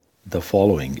The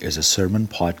following is a sermon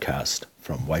podcast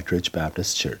from White Ridge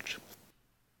Baptist Church.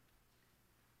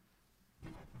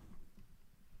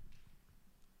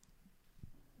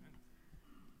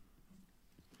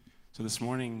 So this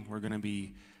morning we're going to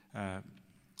be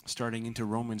starting into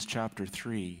Romans chapter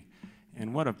 3.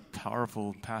 And what a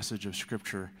powerful passage of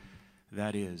Scripture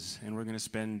that is. And we're going to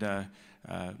spend the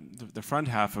front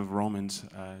half of Romans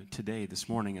today, this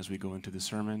morning, as we go into the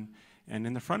sermon. And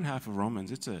in the front half of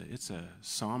Romans, it's a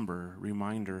somber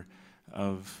reminder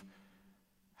of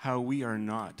how we are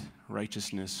not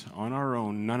righteousness. On our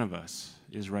own, none of us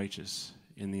is righteous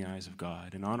in the eyes of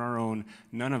God. And on our own,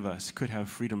 none of us could have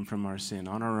freedom from our sin.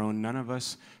 On our own, none of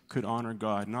us could honor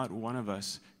God. Not one of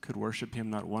us could worship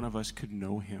Him. Not one of us could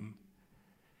know Him.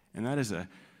 And that is a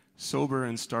sober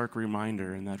and stark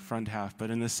reminder in that front half. But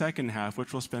in the second half,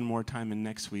 which we'll spend more time in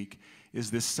next week, is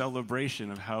this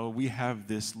celebration of how we have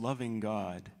this loving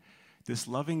God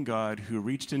who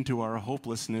reached into our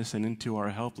hopelessness and into our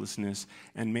helplessness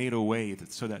and made a way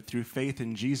so that through faith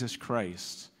in Jesus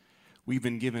Christ, we've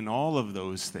been given all of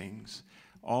those things,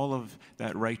 all of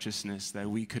that righteousness that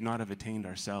we could not have attained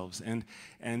ourselves. And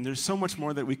there's so much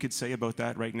more that we could say about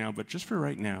that right now, but just for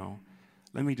right now,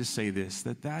 let me just say this,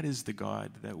 that is the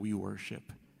God that we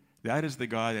worship. That is the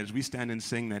God, as we stand and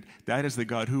sing, that is the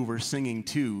God who we're singing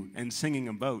to and singing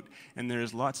about. And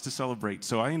there's lots to celebrate.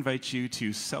 So I invite you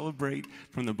to celebrate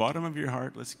from the bottom of your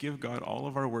heart. Let's give God all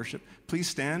of our worship. Please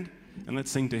stand and let's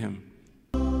sing to Him.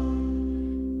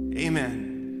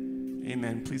 Amen.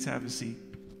 Amen. Please have a seat.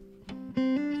 We're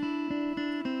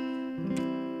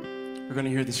going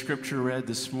to hear the scripture read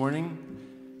this morning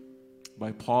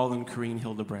by Paul and Corrine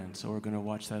Hildebrand. So we're going to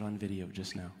watch that on video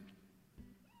just now.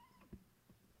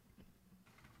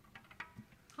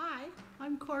 Hi,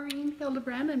 I'm Corrine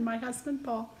Hildebrand and my husband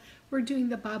Paul. We're doing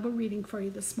the Bible reading for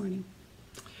you this morning.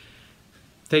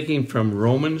 Taking from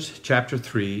Romans chapter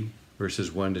 3,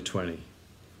 verses 1 to 20.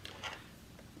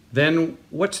 Then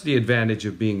what's the advantage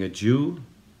of being a Jew?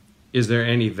 Is there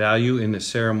any value in the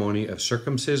ceremony of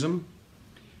circumcision?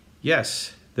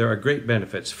 Yes, there are great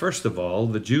benefits. First of all,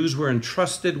 the Jews were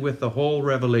entrusted with the whole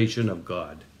revelation of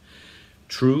God.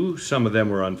 True, some of them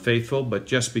were unfaithful, but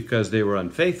just because they were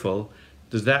unfaithful,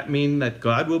 does that mean that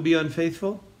God will be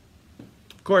unfaithful?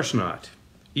 Of course not.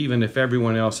 Even if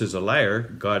everyone else is a liar,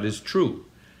 God is true.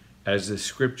 As the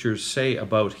scriptures say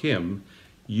about Him,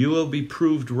 you will be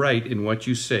proved right in what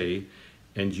you say,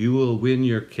 and you will win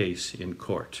your case in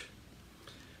court.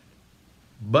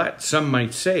 But some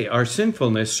might say our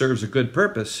sinfulness serves a good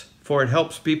purpose, for it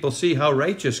helps people see how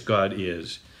righteous God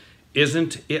is.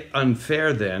 Isn't it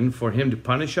unfair then for Him to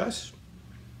punish us?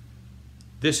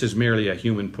 This is merely a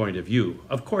human point of view.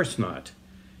 Of course not.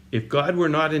 If God were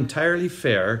not entirely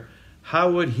fair,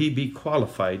 how would He be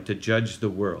qualified to judge the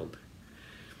world?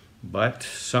 But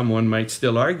someone might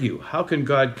still argue, how can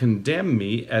God condemn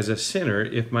me as a sinner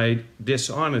if my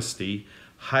dishonesty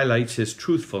highlights His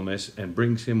truthfulness and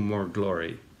brings Him more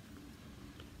glory?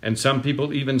 And some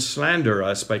people even slander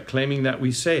us by claiming that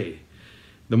we say,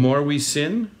 the more we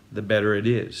sin, the better it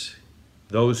is.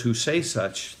 Those who say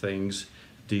such things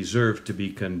deserve to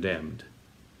be condemned.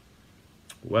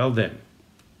 Well then,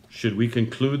 should we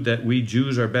conclude that we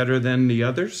Jews are better than the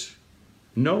others?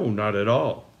 No, not at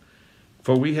all.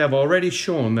 For we have already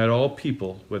shown that all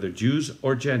people, whether Jews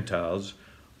or Gentiles,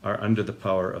 are under the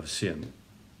power of sin.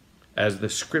 As the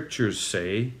scriptures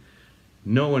say,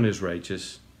 no one is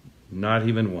righteous, not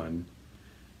even one.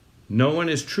 No one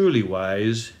is truly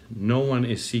wise, no one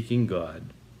is seeking God.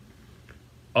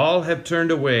 All have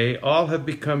turned away, all have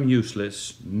become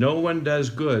useless. No one does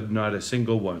good, not a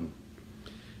single one.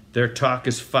 Their talk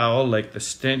is foul like the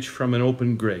stench from an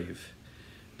open grave.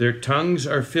 Their tongues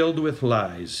are filled with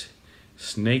lies.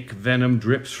 Snake venom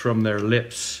drips from their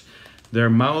lips. Their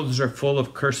mouths are full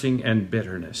of cursing and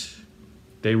bitterness.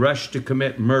 They rush to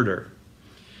commit murder.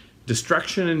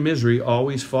 Destruction and misery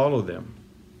always follow them.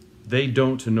 They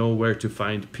don't know where to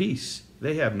find peace.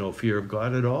 They have no fear of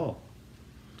God at all.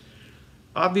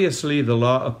 Obviously, the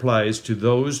law applies to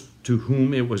those to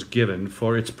whom it was given,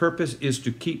 for its purpose is to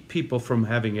keep people from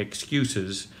having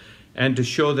excuses and to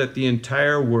show that the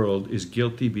entire world is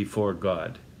guilty before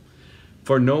God.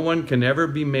 For no one can ever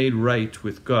be made right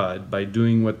with God by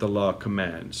doing what the law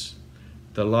commands.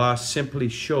 The law simply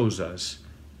shows us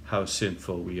how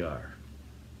sinful we are.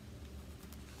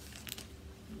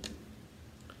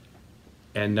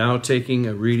 And now taking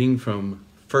a reading from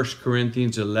 1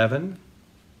 Corinthians 11,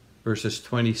 verses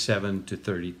 27 to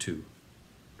 32.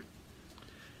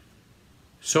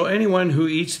 So anyone who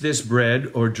eats this bread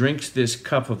or drinks this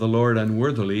cup of the Lord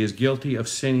unworthily is guilty of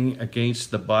sinning against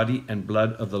the body and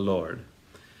blood of the Lord.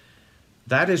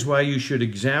 That is why you should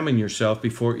examine yourself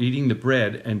before eating the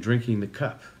bread and drinking the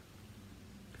cup.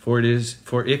 For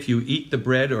if you eat the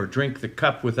bread or drink the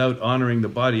cup without honoring the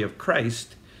body of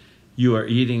Christ, you are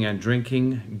eating and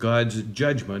drinking God's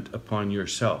judgment upon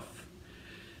yourself.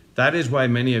 That is why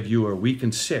many of you are weak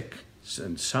and sick,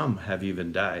 and some have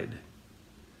even died.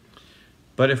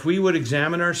 But if we would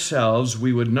examine ourselves,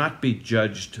 we would not be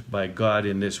judged by God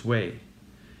in this way.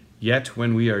 Yet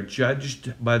when we are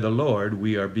judged by the Lord,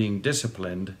 we are being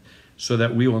disciplined so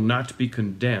that we will not be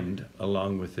condemned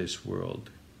along with this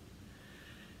world.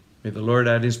 May the Lord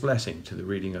add his blessing to the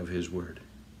reading of his word.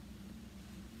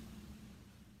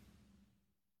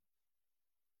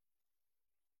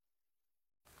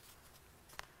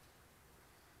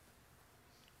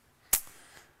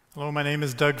 Hello, my name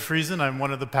is Doug Friesen. I'm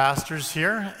one of the pastors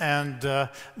here. And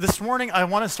this morning I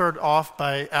want to start off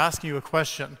by asking you a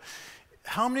question.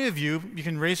 How many of you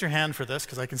can raise your hand for this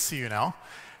because I can see you now.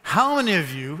 How many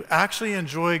of you actually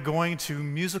enjoy going to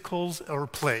musicals or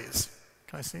plays?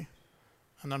 Can I see?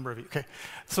 A number of you. Okay.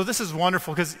 So this is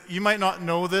wonderful because you might not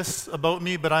know this about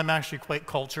me, but I'm actually quite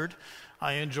cultured.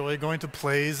 I enjoy going to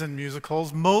plays and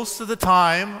musicals. Most of the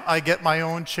time I get my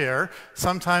own chair.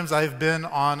 Sometimes I've been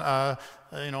on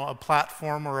a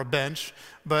platform or a bench.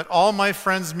 But all my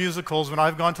friends' musicals, when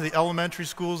I've gone to the elementary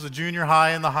schools, the junior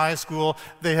high and the high school,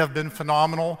 they have been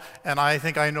phenomenal. And I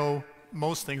think I know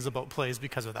most things about plays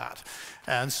because of that.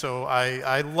 And so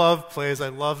I love plays. I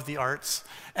love the arts.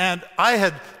 And I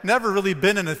had never really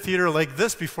been in a theater like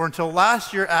this before until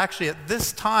last year. Actually, at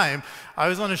this time, I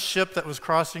was on a ship that was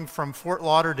crossing from Fort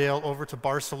Lauderdale over to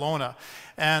Barcelona.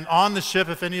 And on the ship,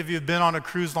 if any of you have been on a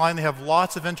cruise line, they have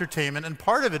lots of entertainment. And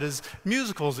part of it is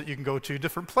musicals that you can go to,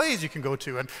 different plays you can go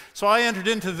to. And so I entered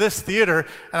into this theater,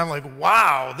 and I'm like,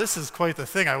 wow, this is quite the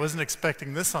thing. I wasn't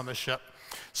expecting this on the ship.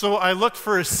 So I looked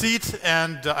for a seat,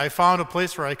 and I found a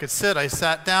place where I could sit. I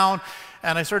sat down,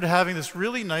 and I started having this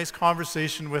really nice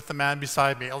conversation with the man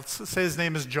beside me. Let's say his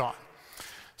name is John.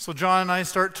 So John and I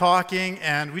start talking,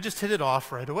 and we just hit it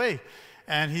off right away.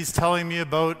 And he's telling me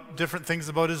about different things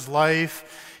about his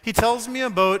life. He tells me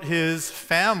about his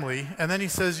family, and then he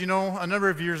says, a number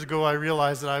of years ago I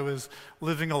realized that I was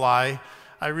living a lie.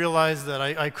 I realized that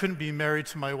I couldn't be married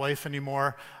to my wife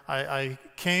anymore. I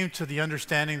came to the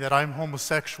understanding that I'm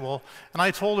homosexual, and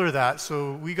I told her that.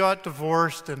 So we got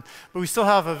divorced, but we still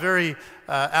have a very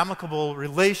amicable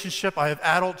relationship. I have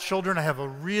adult children. I have a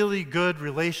really good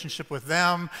relationship with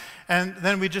them. And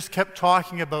then we just kept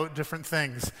talking about different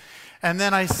things. And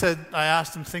then I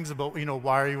asked him things about,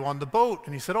 why are you on the boat?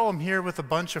 And he said, I'm here with a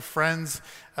bunch of friends.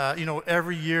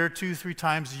 Every year, 2-3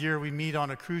 times a year, we meet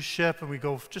on a cruise ship and we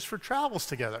go just for travels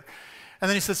together. And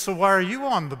then he said, so why are you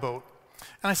on the boat?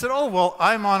 And I said,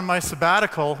 I'm on my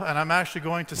sabbatical and I'm actually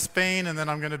going to Spain, and then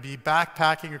I'm going to be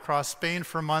backpacking across Spain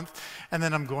for a month, and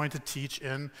then I'm going to teach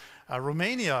in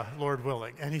Romania, Lord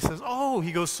willing. And he says,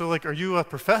 he goes, so are you a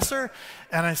professor?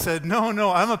 And I said,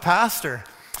 no, I'm a pastor.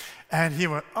 And he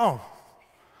went,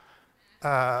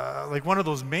 like one of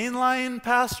those mainline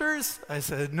pastors? I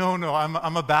said, no,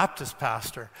 I'm a Baptist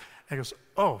pastor. And he goes,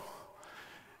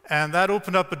 And that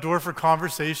opened up a door for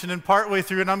conversation, and partway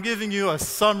through, and I'm giving you a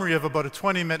summary of about a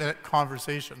 20-minute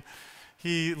conversation,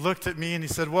 he looked at me and he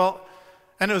said,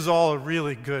 and it was all a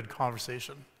really good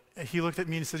conversation. He looked at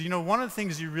me and he said, one of the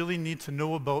things you really need to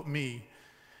know about me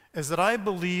is that I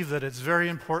believe that it's very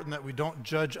important that we don't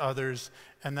judge others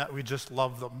and that we just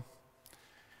love them.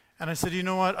 And I said,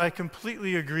 I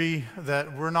completely agree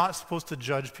that we're not supposed to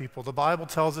judge people. The Bible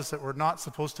tells us that we're not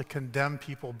supposed to condemn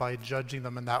people by judging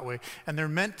them in that way. And they're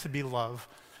meant to be loved.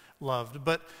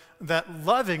 But that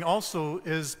loving also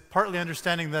is partly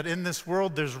understanding that in this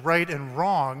world there's right and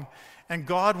wrong, and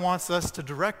God wants us to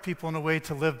direct people in a way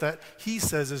to live that He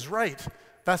says is right.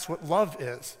 That's what love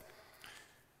is.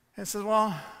 And I said,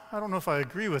 I don't know if I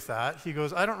agree with that. He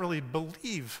goes, I don't really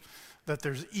believe that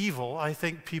there's evil. I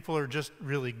think people are just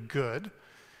really good,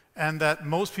 and that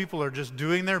most people are just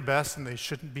doing their best and they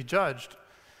shouldn't be judged.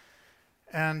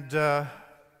 And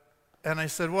I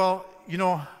said,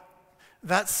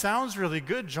 that sounds really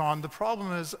good, John. The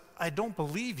problem is I don't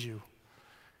believe you.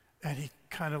 And he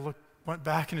kind of went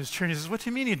back in his chair and he says, what do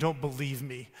you mean you don't believe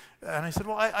me? And I said,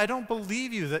 I don't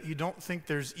believe you that you don't think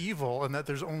there's evil and that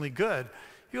there's only good.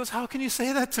 He goes, how can you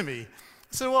say that to me? I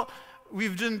said,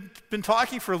 we've been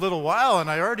talking for a little while, and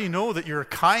I already know that you're a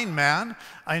kind man.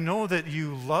 I know that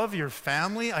you love your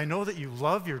family. I know that you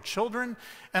love your children.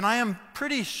 And I am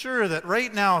pretty sure that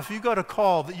right now, if you got a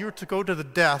call that you were to go to the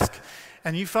desk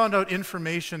and you found out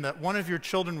information that one of your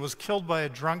children was killed by a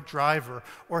drunk driver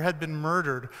or had been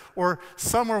murdered, or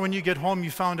somewhere when you get home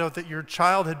you found out that your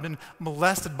child had been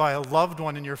molested by a loved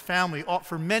one in your family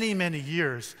for many, many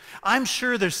years, I'm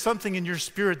sure there's something in your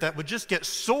spirit that would just get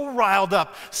so riled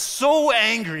up, so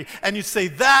angry, and you'd say,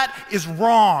 that is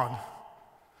wrong.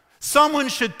 Someone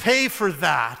should pay for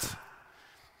that.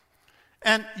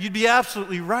 And you'd be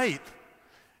absolutely right.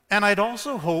 And I'd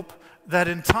also hope that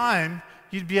in time,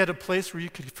 you'd be at a place where you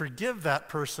could forgive that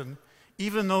person,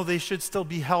 even though they should still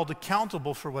be held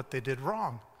accountable for what they did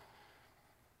wrong.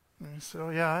 And so,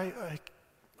 yeah,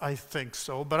 I think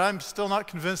so. But I'm still not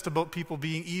convinced about people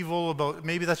being evil, about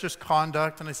maybe that's just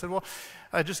conduct. And I said, well,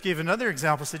 I just gave another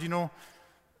example. I said,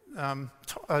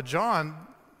 John,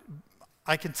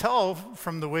 I can tell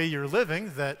from the way you're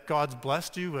living that God's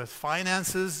blessed you with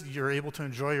finances, you're able to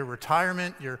enjoy your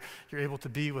retirement, you're able to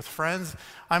be with friends.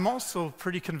 I'm also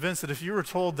pretty convinced that if you were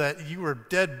told that you were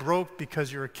dead broke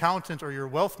because your accountant or your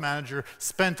wealth manager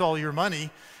spent all your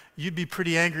money, you'd be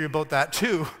pretty angry about that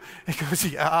too. He goes,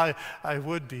 yeah, I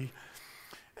would be.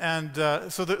 And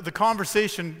so the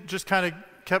conversation just kind of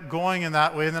kept going in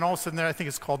that way, and then all of a sudden there, I think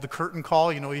it's called the curtain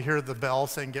call. You hear the bell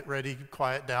saying, get ready,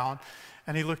 quiet down.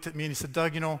 And he looked at me and he said,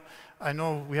 Doug, I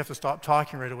know we have to stop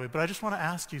talking right away, but I just want to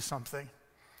ask you something.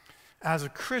 As a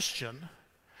Christian,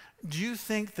 do you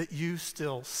think that you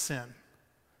still sin?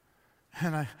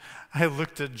 And I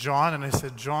looked at John and I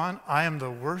said, John, I am the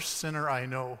worst sinner I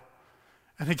know.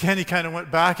 And again, he kind of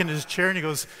went back in his chair and he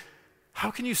goes,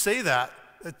 how can you say that?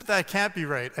 That can't be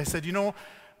right. I said,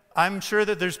 I'm sure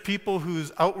that there's people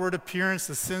whose outward appearance,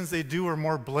 the sins they do are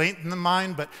more blatant than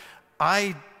mine, but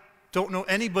I don't know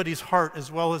anybody's heart as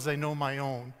well as I know my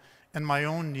own and my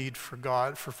own need for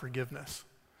God, for forgiveness.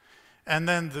 And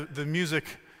then the music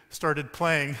started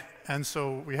playing, and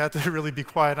so we had to really be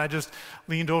quiet. I just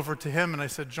leaned over to him and I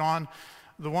said, John,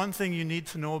 the one thing you need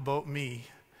to know about me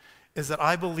is that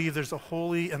I believe there's a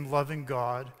holy and loving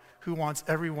God who wants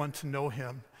everyone to know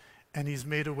him, and he's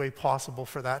made a way possible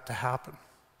for that to happen.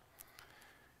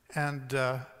 And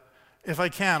if I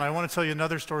can, I want to tell you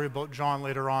another story about John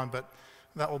later on, but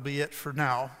that will be it for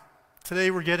now.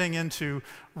 Today we're getting into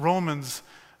Romans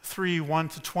 3, 1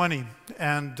 to 20.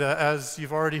 And as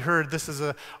you've already heard, this is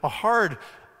a hard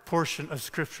portion of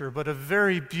Scripture, but a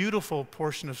very beautiful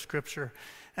portion of Scripture.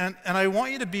 And I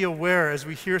want you to be aware as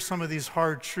we hear some of these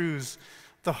hard truths,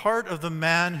 the heart of the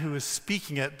man who is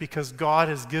speaking it, because God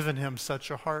has given him such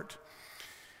a heart.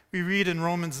 We read in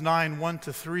Romans 9, 1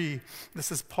 to 3, this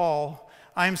is Paul.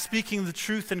 I am speaking the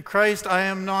truth in Christ. I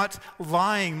am not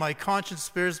lying. My conscience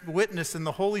bears witness in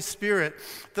the Holy Spirit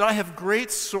that I have great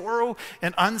sorrow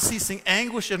and unceasing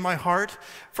anguish in my heart.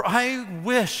 For I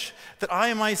wish that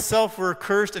I myself were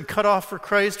accursed and cut off for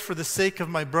Christ for the sake of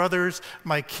my brothers,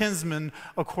 my kinsmen,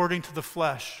 according to the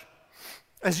flesh.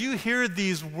 As you hear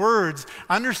these words,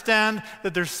 understand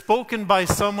that they're spoken by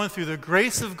someone through the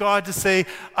grace of God to say,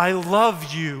 I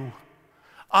love you.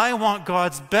 I want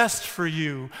God's best for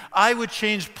you. I would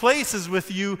change places with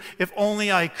you if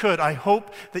only I could. I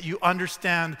hope that you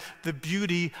understand the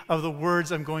beauty of the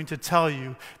words I'm going to tell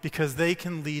you, because they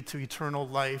can lead to eternal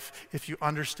life if you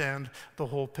understand the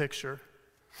whole picture.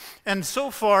 And so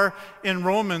far in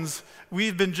Romans,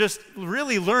 we've been just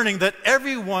really learning that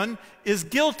everyone is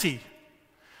guilty.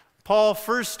 Paul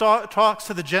first talks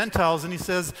to the Gentiles and he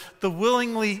says, the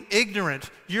willingly ignorant,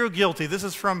 you're guilty. This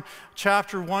is from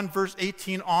chapter 1, verse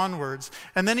 18 onwards.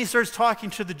 And then he starts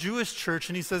talking to the Jewish church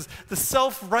and he says, the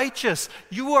self-righteous,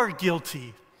 you are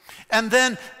guilty. And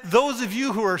then those of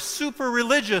you who are super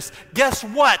religious, guess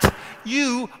what?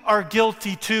 You are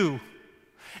guilty too.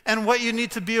 And what you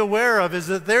need to be aware of is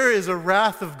that there is a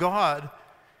wrath of God,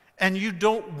 and you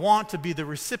don't want to be the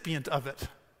recipient of it.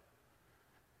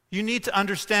 You need to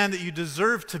understand that you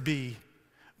deserve to be,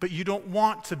 but you don't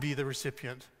want to be the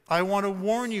recipient. I want to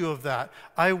warn you of that.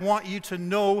 I want you to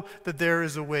know that there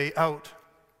is a way out.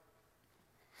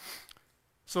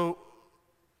 So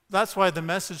that's why the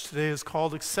message today is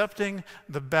called Accepting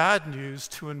the Bad News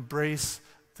to Embrace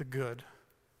the Good.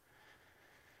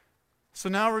 So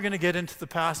now we're going to get into the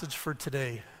passage for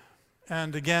today.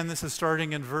 And again, this is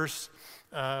starting in verse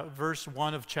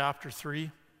 1 of chapter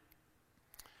 3.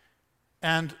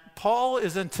 And Paul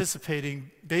is anticipating,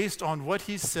 based on what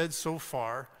he's said so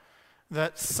far,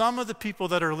 that some of the people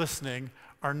that are listening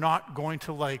are not going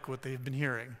to like what they've been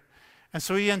hearing. And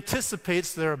so he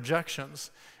anticipates their objections.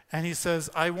 And he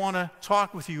says, I want to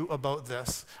talk with you about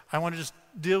this. I want to just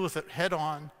deal with it head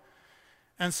on.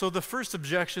 And so the first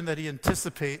objection that he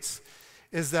anticipates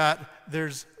is that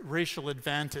there's racial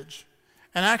advantage.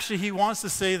 And actually, he wants to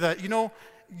say that,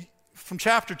 from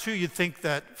chapter 2, you'd think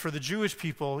that for the Jewish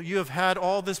people, you have had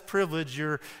all this privilege,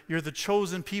 you're the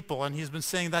chosen people, and he's been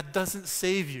saying that doesn't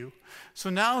save you. So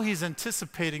now he's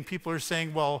anticipating people are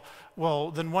saying, well,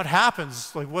 then what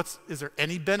happens? Like, is there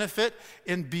any benefit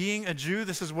in being a Jew?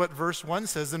 This is what verse 1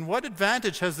 says. Then what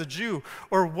advantage has the Jew,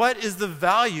 or what is the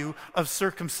value of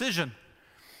circumcision?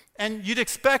 And you'd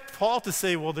expect Paul to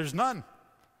say, well, there's none.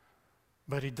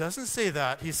 But he doesn't say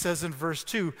that. He says in verse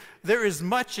 2, there is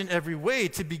much in every way.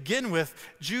 To begin with,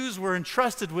 Jews were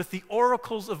entrusted with the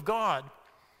oracles of God.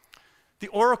 The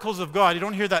oracles of God. You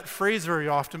don't hear that phrase very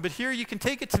often, but here you can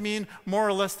take it to mean more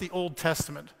or less the Old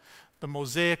Testament. The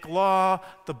Mosaic Law,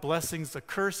 the blessings, the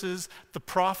curses, the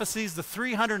prophecies, the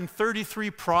 333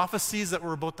 prophecies that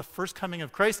were about the first coming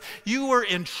of Christ. You were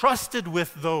entrusted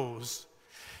with those.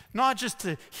 Not just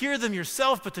to hear them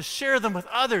yourself, but to share them with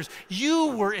others. You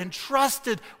were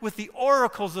entrusted with the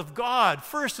oracles of God.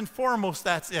 First and foremost,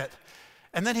 that's it.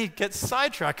 And then he gets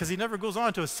sidetracked because he never goes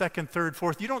on to a second, third,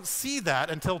 fourth. You don't see that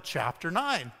until chapter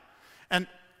 9. And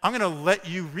I'm going to let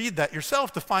you read that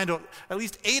yourself to find out at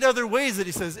least 8 other ways that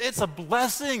he says it's a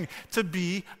blessing to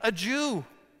be a Jew.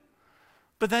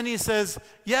 But then he says,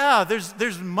 yeah,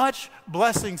 there's much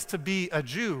blessings to be a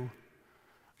Jew,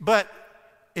 but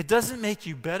it doesn't make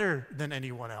you better than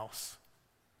anyone else.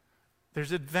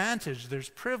 There's advantage, there's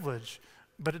privilege,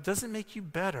 but it doesn't make you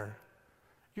better.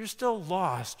 You're still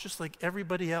lost, just like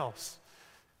everybody else,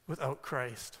 without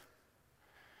Christ.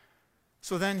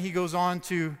 So then he goes on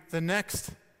to the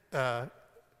next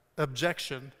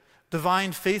objection,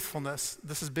 divine faithfulness.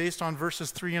 This is based on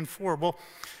verses 3 and 4. Well,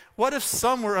 what if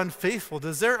some were unfaithful?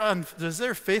 Does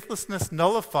their faithlessness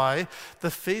nullify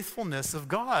the faithfulness of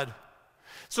God?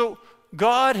 So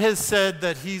God has said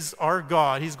that he's our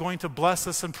God. He's going to bless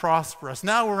us and prosper us.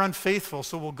 Now we're unfaithful,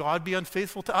 so will God be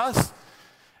unfaithful to us?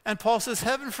 And Paul says,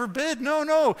 heaven forbid.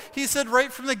 No. He said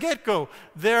right from the get-go,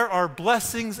 there are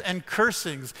blessings and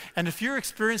cursings. And if you're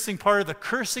experiencing part of the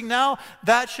cursing now,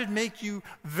 that should make you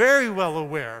very well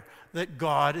aware that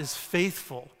God is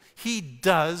faithful. He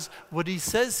does what he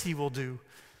says he will do.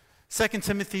 2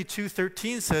 Timothy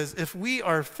 2:13 says, if we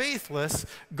are faithless,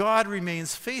 God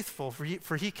remains faithful,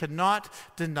 for he cannot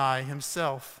deny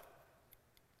himself.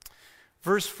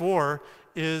 Verse 4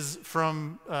 is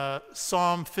from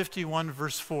Psalm 51,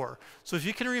 verse 4. So if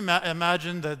you can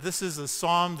imagine that this is a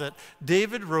psalm that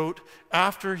David wrote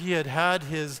after he had had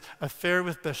his affair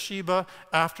with Bathsheba,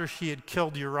 after he had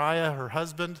killed Uriah, her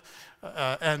husband.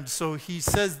 And so he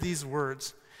says these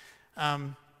words.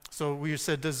 So we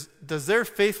said, does their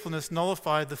faithfulness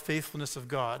nullify the faithfulness of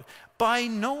God? By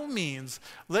no means.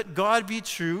 Let God be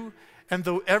true, and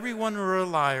though everyone were a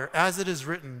liar, as it is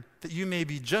written, that you may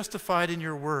be justified in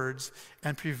your words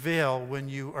and prevail when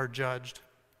you are judged.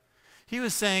 He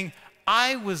was saying,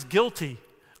 I was guilty.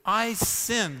 I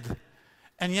sinned.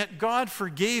 And yet God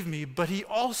forgave me, but he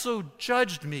also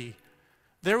judged me.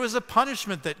 There was a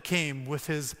punishment that came with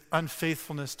his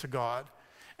unfaithfulness to God.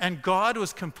 And God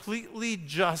was completely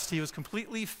just. He was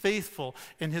completely faithful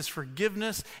in his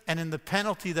forgiveness and in the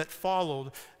penalty that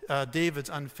followed David's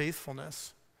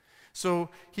unfaithfulness. So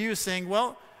he was saying,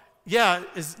 well, yeah,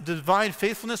 is divine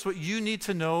faithfulness. What you need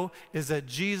to know is that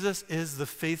Jesus is the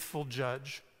faithful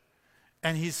judge.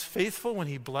 And he's faithful when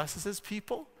he blesses his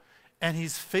people. And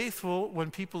he's faithful when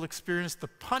people experience the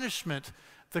punishment,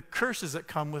 the curses that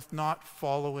come with not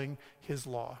following his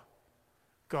law.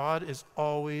 God is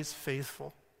always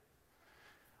faithful.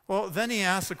 Well, then he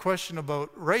asks a question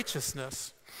about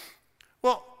righteousness.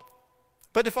 Well,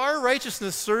 but if our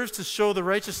righteousness serves to show the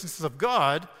righteousness of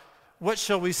God, what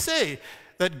shall we say?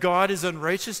 That God is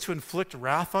unrighteous to inflict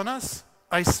wrath on us?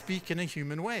 I speak in a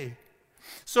human way.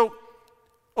 So,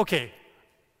 okay,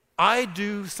 I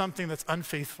do something that's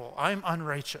unfaithful. I'm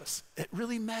unrighteous. It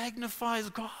really magnifies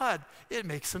God. It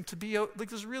makes him to be like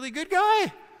this really good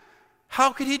guy.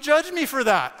 How could he judge me for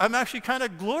that? I'm actually kind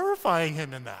of glorifying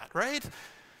him in that, right?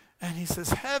 And he says,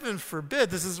 heaven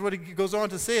forbid. This is what he goes on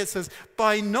to say. It says,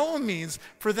 by no means,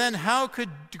 for then how could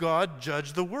God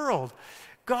judge the world?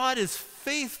 God is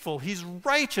faithful. He's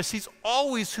righteous. He's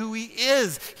always who he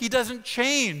is. He doesn't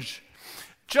change.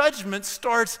 Judgment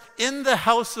starts in the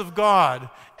house of God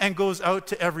and goes out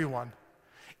to everyone.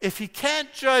 If he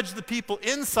can't judge the people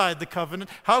inside the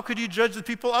covenant, how could you judge the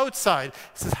people outside?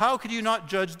 He says, how could you not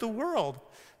judge the world?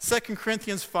 2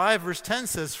 Corinthians 5, verse 10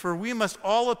 says, for we must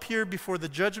all appear before the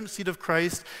judgment seat of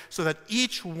Christ, so that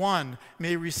each one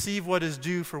may receive what is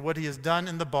due for what he has done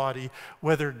in the body,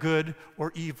 whether good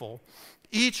or evil.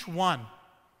 Each one.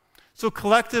 So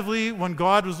collectively, when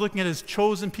God was looking at his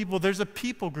chosen people, there's a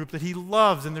people group that he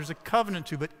loves and there's a covenant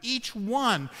to, but each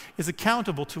one is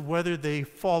accountable to whether they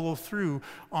follow through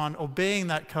on obeying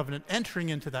that covenant, entering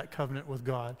into that covenant with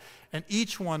God. And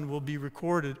each one will be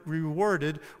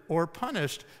rewarded or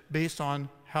punished based on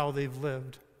how they've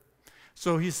lived.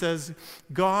 So he says,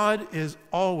 God is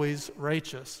always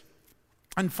righteous.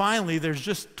 And finally, there's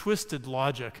just twisted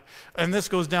logic. And this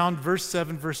goes down, verse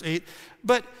 7, verse 8.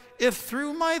 But if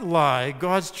through my lie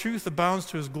God's truth abounds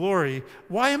to his glory,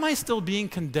 why am I still being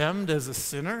condemned as a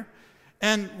sinner?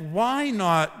 And why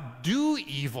not do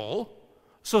evil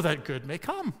so that good may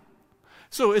come?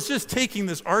 So it's just taking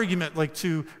this argument like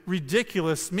to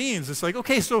ridiculous means. It's like,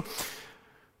 okay, so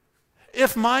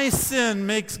if my sin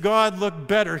makes God look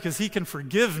better because he can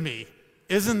forgive me,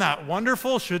 isn't that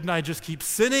wonderful? Shouldn't I just keep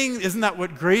sinning? Isn't that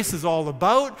what grace is all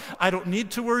about? I don't need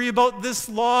to worry about this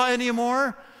law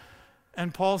anymore.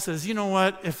 And Paul says, you know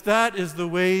what? If that is the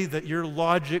way that your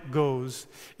logic goes,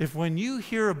 if when you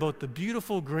hear about the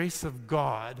beautiful grace of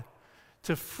God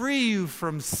to free you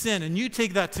from sin, and you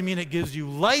take that to mean it gives you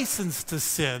license to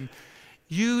sin,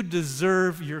 you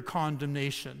deserve your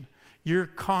condemnation. Your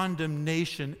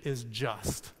condemnation is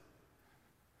just.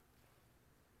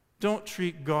 Don't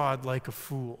treat God like a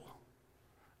fool.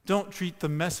 Don't treat the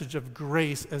message of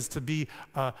grace as to be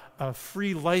a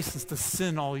free license to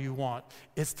sin all you want.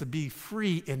 It's to be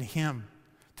free in him,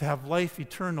 to have life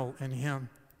eternal in him.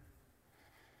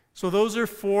 So those are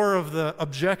 4 of the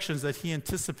objections that he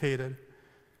anticipated.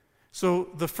 So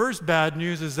the first bad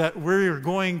news is that we're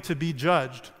going to be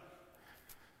judged.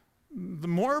 The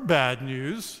more bad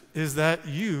news is that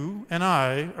you and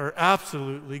I are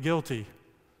absolutely guilty.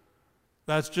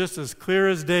 That's just as clear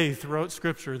as day throughout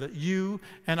Scripture, that you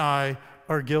and I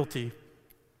are guilty.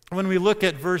 When we look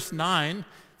at verse 9,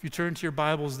 if you turn to your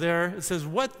Bibles there, it says,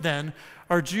 "What then?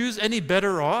 Are Jews any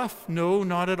better off? No,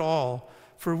 not at all.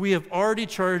 For we have already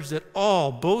charged that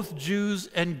all, both Jews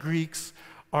and Greeks,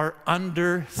 are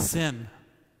under sin."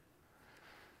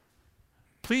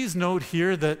 Please note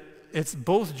here that it's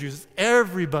both Jews.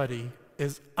 Everybody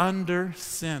is under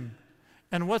sin.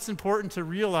 And what's important to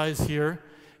realize here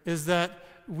is that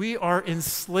we are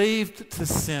enslaved to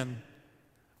sin.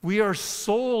 We are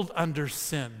sold under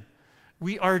sin.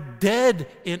 We are dead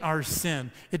in our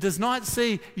sin. It does not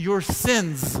say your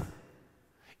sins.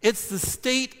 It's the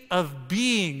state of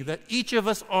being that each of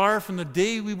us are from the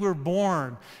day we were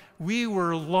born. We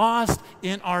were lost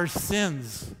in our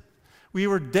sins. We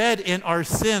were dead in our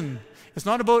sin. It's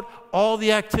not about all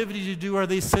the activities you do. Are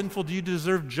they sinful? Do you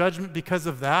deserve judgment because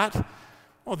of that?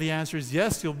 Well, the answer is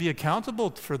yes, you'll be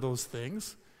accountable for those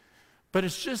things. But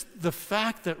it's just the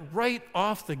fact that right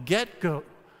off the get-go,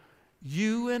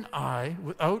 you and I,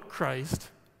 without Christ,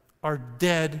 are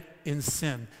dead in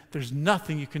sin. There's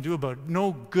nothing you can do about it.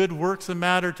 No good works that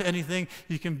matter to anything.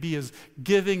 You can be as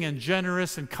giving and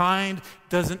generous and kind.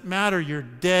 Doesn't matter. You're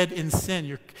dead in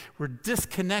sin. We're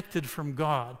disconnected from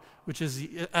God, which is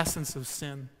the essence of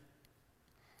sin.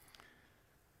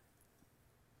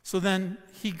 So then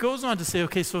he goes on to say,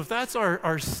 okay, so if that's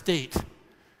our state,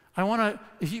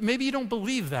 maybe you don't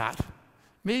believe that.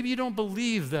 Maybe you don't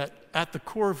believe that at the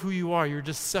core of who you are, you're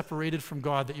just separated from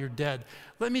God, that you're dead.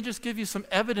 Let me just give you some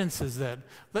evidences then.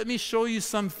 Let me show you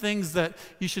some things that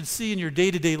you should see in your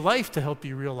day-to-day life to help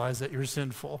you realize that you're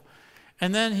sinful.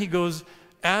 And then he goes,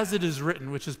 as it is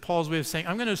written, which is Paul's way of saying,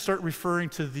 I'm going to start referring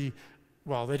to they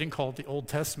didn't call it the Old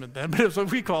Testament then, but it's what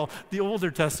we call the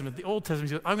Older Testament. The Old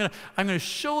Testament. I'm going to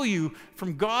show you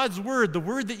from God's word, the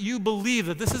word that you believe,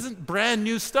 that this isn't brand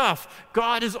new stuff.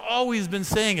 God has always been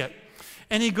saying it.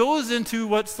 And he goes into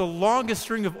what's the longest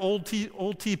string of Old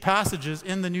T passages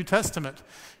in the New Testament.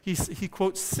 He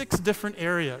quotes 6 different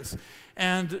areas.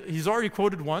 And he's already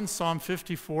quoted one, Psalm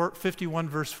 51,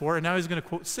 verse 4, and now he's going to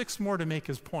quote 6 more to make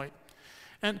his point.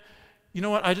 And you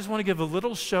know what? I just want to give a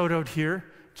little shout out here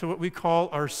to what we call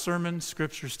our sermon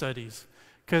scripture studies.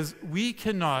 Because we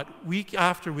cannot, week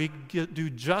after week, do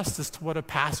justice to what a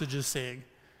passage is saying.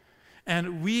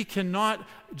 And we cannot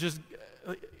just,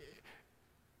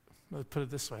 let's put it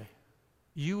this way.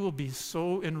 You will be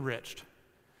so enriched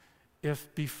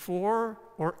if before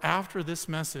or after this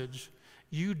message,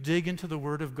 you dig into the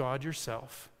Word of God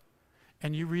yourself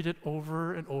and you read it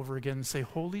over and over again and say,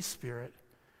 Holy Spirit,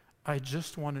 I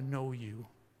just want to know you.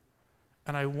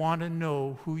 And I want to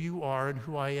know who you are and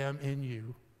who I am in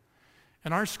you.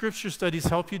 And our scripture studies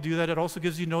help you do that. It also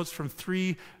gives you notes from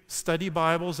 3 study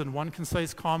Bibles and 1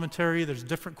 concise commentary. There's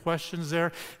different questions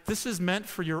there. This is meant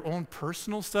for your own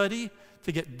personal study,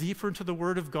 to get deeper into the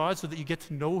Word of God so that you get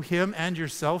to know Him and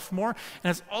yourself more.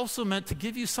 And it's also meant to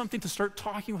give you something to start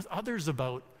talking with others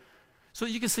about. So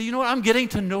you can say, you know what, I'm getting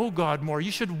to know God more.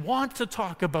 You should want to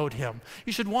talk about him.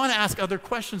 You should want to ask other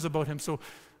questions about him. So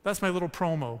that's my little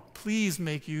promo. Please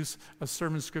make use of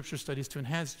sermon scripture studies to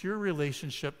enhance your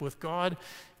relationship with God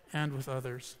and with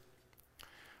others.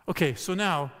 Okay, so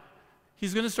now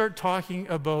he's going to start talking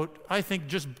about, I think,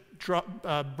 just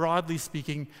broadly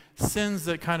speaking, sins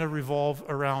that kind of revolve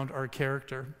around our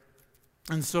character.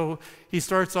 And so he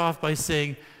starts off by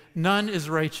saying, none is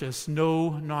righteous, no,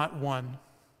 not one.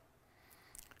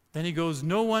 Then he goes,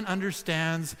 no one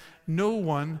understands, no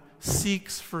one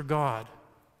seeks for God.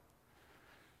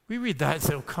 We read that and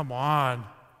say, oh, come on.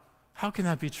 How can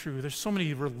that be true? There's so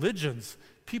many religions.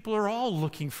 People are all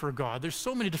looking for God. There's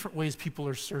so many different ways people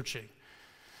are searching.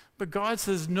 But God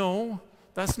says, no,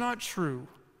 that's not true.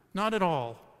 Not at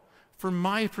all. From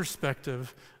my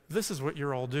perspective, this is what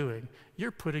you're all doing.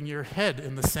 You're putting your head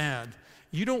in the sand.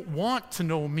 You don't want to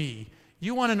know me.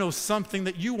 You want to know something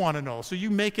that you want to know. So you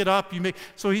make it up.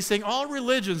 So he's saying all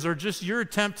religions are just your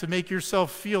attempt to make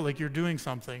yourself feel like you're doing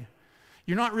something.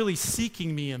 You're not really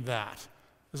seeking me in that.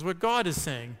 This is what God is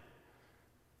saying.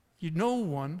 No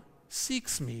one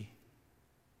seeks me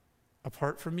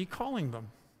apart from me calling them.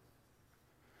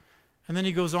 And then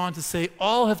he goes on to say,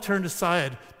 all have turned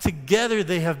aside. Together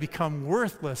they have become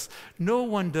worthless. No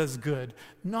one does good,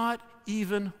 not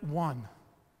even one.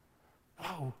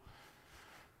 Wow.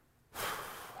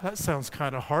 That sounds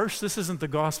kind of harsh. This isn't the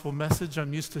gospel message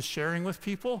I'm used to sharing with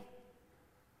people.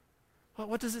 Well,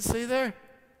 what does it say there?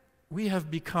 We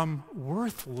have become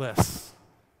worthless.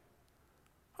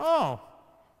 Oh,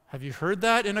 have you heard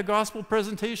that in a gospel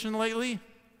presentation lately?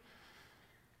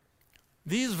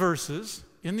 These verses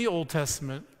in the Old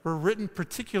Testament were written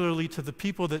particularly to the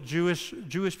people that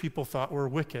Jewish people thought were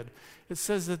wicked. It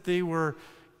says that they were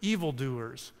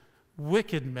evildoers,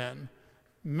 wicked men,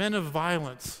 men of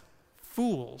violence,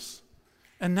 fools.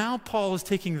 And now Paul is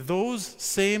taking those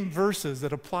same verses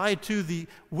that apply to the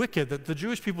wicked, that the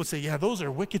Jewish people would say, yeah, those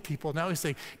are wicked people. Now he's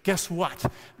saying, guess what?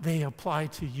 They apply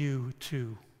to you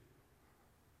too.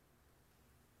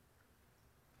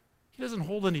 He doesn't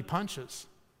hold any punches.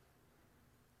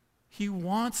 He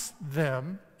wants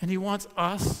them, and he wants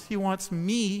us, he wants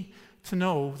me to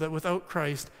know that without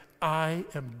Christ, I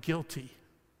am guilty.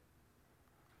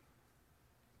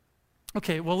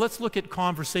 Okay, well, let's look at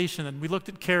conversation. And we looked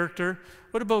at character.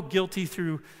 What about guilty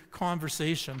through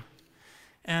conversation?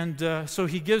 And so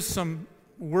he gives some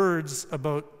words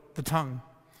about the tongue.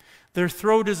 Their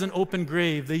throat is an open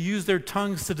grave. They use their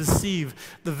tongues to deceive.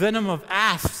 The venom of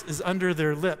asps is under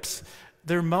their lips.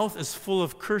 Their mouth is full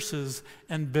of curses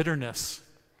and bitterness.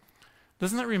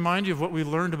 Doesn't that remind you of what we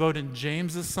learned about in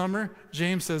James this summer?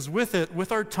 James says,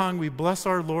 with our tongue we bless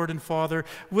our Lord and Father.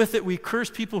 With it we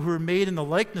curse people who are made in the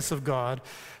likeness of God.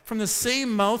 From the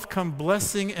same mouth come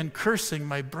blessing and cursing.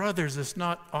 My brothers, this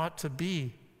not ought to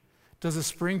be. Does a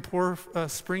spring pour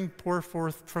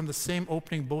forth from the same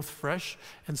opening both fresh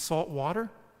and salt water?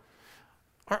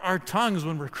 Our tongues,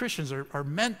 when we're Christians, are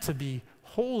meant to be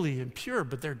holy and pure,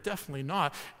 but they're definitely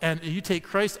not. And you take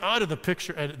Christ out of the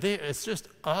picture, and it's just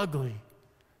ugly.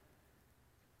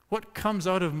 What comes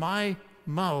out of my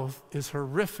mouth is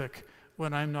horrific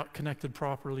when I'm not connected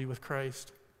properly with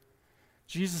Christ.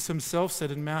 Jesus himself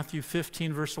said in Matthew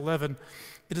 15, verse 11,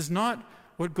 it is not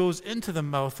what goes into the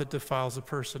mouth that defiles a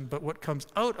person, but what comes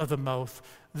out of the mouth,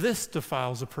 this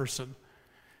defiles a person.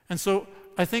 And so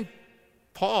I think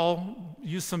Paul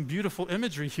used some beautiful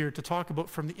imagery here to talk about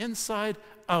from the inside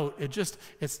out.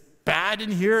 It's bad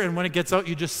in here, and when it gets out,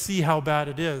 you just see how bad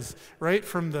it is, right?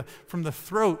 From the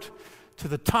throat to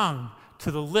the tongue,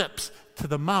 to the lips, to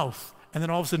the mouth, and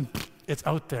then all of a sudden, it's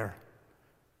out there.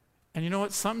 And you know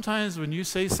what? Sometimes when you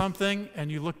say something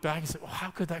and you look back and say, well, how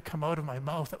could that come out of my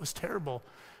mouth? That was terrible.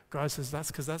 God says,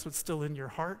 that's because that's what's still in your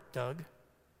heart, Doug.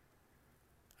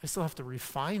 I still have to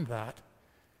refine that.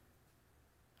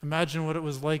 Imagine what it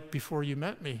was like before you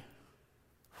met me.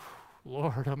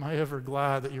 Lord, am I ever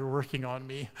glad that you're working on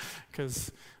me,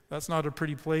 because that's not a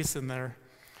pretty place in there.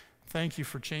 Thank you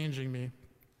for changing me.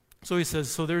 So he says,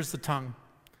 so there's the tongue.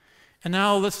 And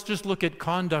now let's just look at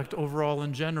conduct overall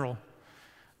in general.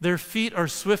 Their feet are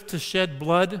swift to shed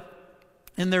blood,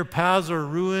 and their paths are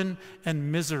ruin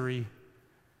and misery.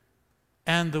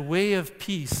 And the way of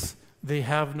peace they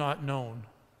have not known.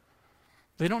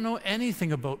 They don't know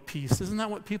anything about peace. Isn't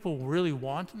that what people really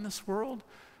want in this world?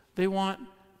 They want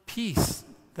peace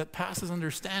that passes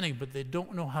understanding, but they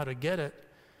don't know how to get it.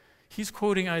 He's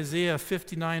quoting Isaiah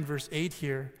 59, verse 8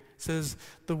 here. It says,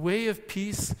 the way of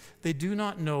peace they do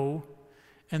not know,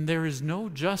 and there is no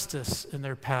justice in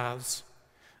their paths.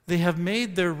 They have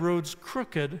made their roads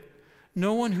crooked.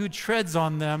 No one who treads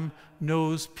on them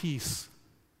knows peace.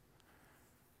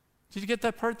 Did you get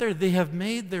that part there? They have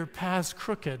made their paths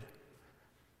crooked.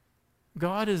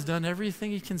 God has done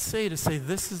everything he can say to say,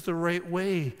 this is the right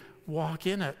way, walk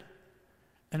in it.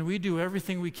 And we do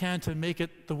everything we can to make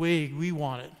it the way we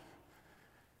want it.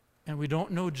 And we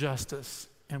don't know justice,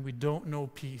 and we don't know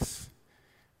peace.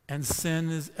 And sin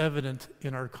is evident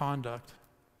in our conduct.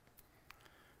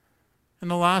 And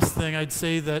the last thing I'd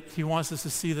say that he wants us to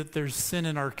see that there's sin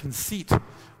in our conceit,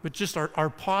 but just our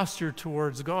posture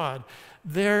towards God.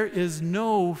 There is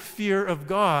no fear of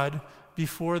God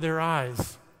before their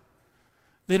eyes.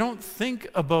 They don't think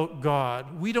about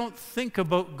God. We don't think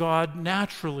about God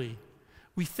naturally.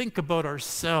 We think about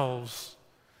ourselves.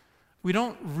 We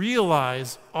don't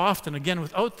realize often, again,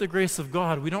 without the grace of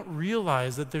God, we don't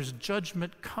realize that there's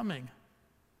judgment coming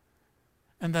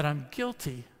and that I'm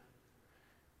guilty.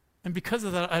 And because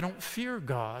of that, I don't fear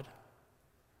God.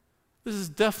 This is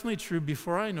definitely true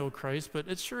before I know Christ, but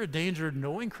it's sure a danger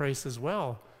knowing Christ as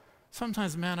well.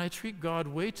 Sometimes, man, I treat God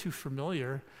way too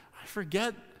familiar. I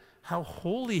forget how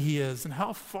holy he is and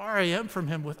how far I am from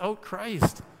him without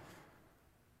Christ.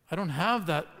 I don't have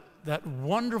that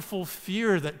wonderful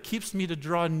fear that keeps me to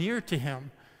draw near to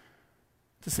him,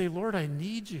 to say, Lord, I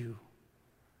need you.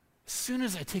 As soon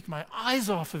as I take my eyes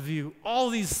off of you, all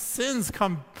these sins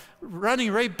come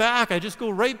running right back. I just go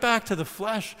right back to the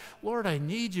flesh. Lord, I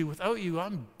need you. Without you,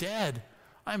 I'm dead.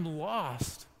 I'm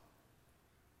lost.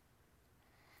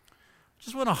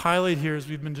 Just want to highlight here, as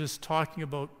we've been just talking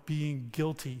about being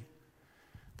guilty,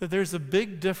 that there's a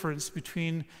big difference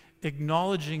between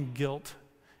acknowledging guilt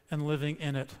and living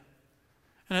in it.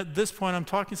 And at this point, I'm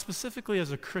talking specifically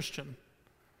as a Christian.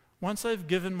 Once I've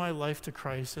given my life to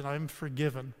Christ and I'm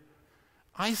forgiven,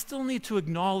 I still need to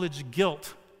acknowledge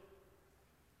guilt.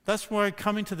 That's why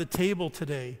coming to the table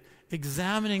today,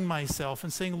 examining myself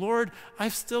and saying, Lord,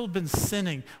 I've still been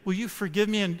sinning. Will you forgive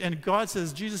me? And God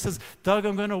says, Jesus says, Doug,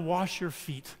 I'm going to wash your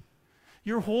feet.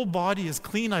 Your whole body is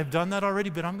clean. I've done that already,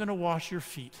 but I'm going to wash your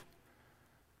feet.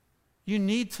 You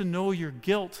need to know your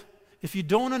guilt. If you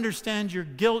don't understand your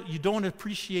guilt, you don't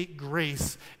appreciate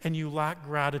grace and you lack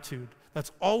gratitude.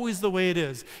 That's always the way it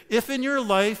is. If in your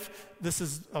life, this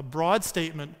is a broad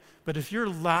statement, but if you're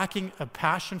lacking a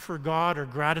passion for God or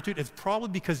gratitude, it's probably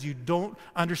because you don't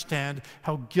understand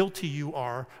how guilty you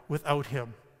are without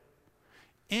him.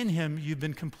 In him, you've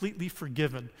been completely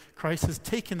forgiven. Christ has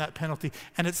taken that penalty,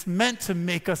 and it's meant to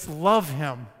make us love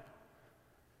him.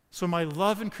 So my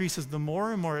love increases the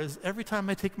more and more as every time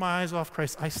I take my eyes off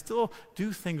Christ, I still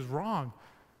do things wrong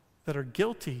that are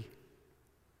guilty.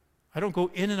 I don't go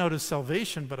in and out of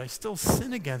salvation, but I still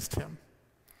sin against him.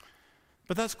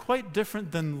 But that's quite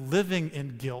different than living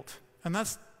in guilt. And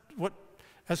that's what,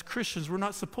 as Christians, we're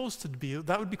not supposed to be.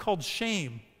 That would be called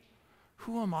shame.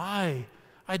 Who am I?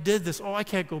 I did this. Oh, I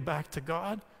can't go back to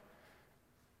God.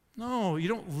 No, you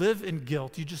don't live in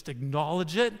guilt. You just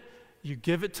acknowledge it. You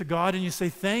give it to God and you say,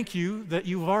 thank you that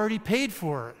you've already paid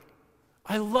for it.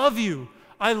 I love you.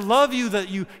 I love you that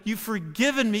you've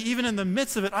forgiven me even in the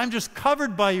midst of it. I'm just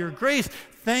covered by your grace.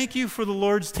 Thank you for the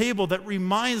Lord's table that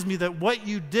reminds me that what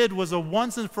you did was a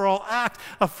once and for all act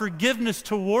of forgiveness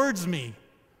towards me.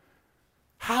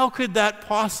 How could that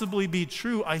possibly be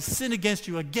true? I sin against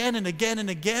you again and again and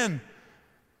again.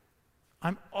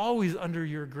 I'm always under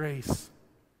your grace.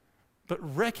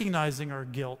 But recognizing our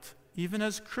guilt, even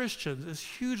as Christians, is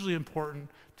hugely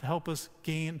important to help us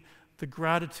gain the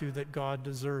gratitude that God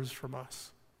deserves from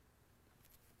us.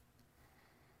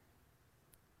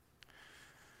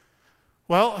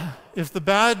 Well, if the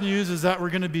bad news is that we're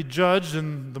going to be judged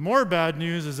and the more bad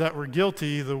news is that we're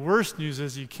guilty, the worst news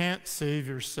is you can't save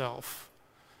yourself.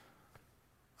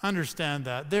 Understand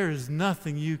that. There is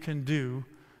nothing you can do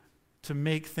to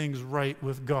make things right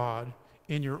with God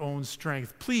in your own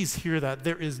strength. Please hear that.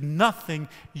 There is nothing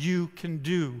you can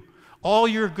do. All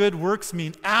your good works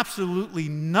mean absolutely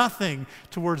nothing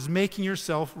towards making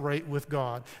yourself right with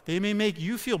God. They may make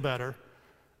you feel better.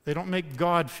 They don't make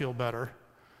God feel better.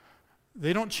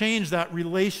 They don't change that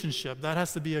relationship. That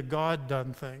has to be a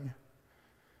God-done thing.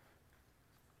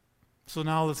 So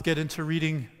now let's get into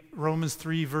reading Romans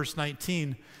 3, verse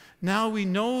 19. Now we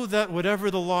know that whatever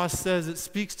the law says, it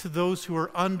speaks to those who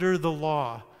are under the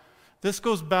law. This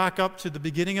goes back up to the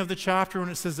beginning of the chapter when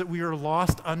it says that we are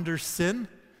lost under sin.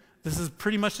 This is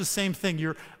pretty much the same thing.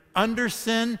 You're under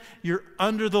sin, you're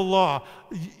under the law.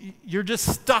 You're just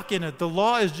stuck in it. The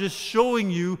law is just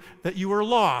showing you that you are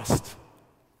lost.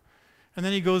 And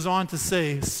then he goes on to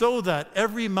say, so that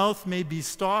every mouth may be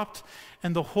stopped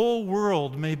and the whole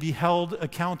world may be held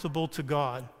accountable to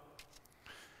God.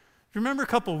 Remember a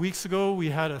couple of weeks ago we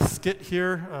had a skit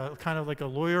here, kind of like a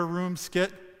lawyer room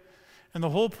skit? And the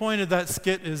whole point of that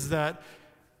skit is that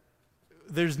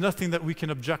there's nothing that we can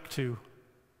object to.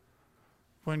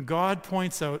 When God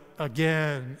points out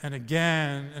again and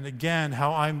again and again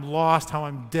how I'm lost, how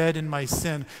I'm dead in my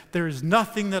sin, there is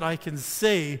nothing that I can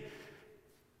say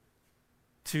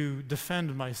to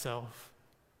defend myself.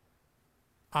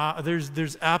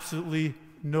 There's absolutely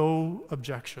no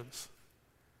objections.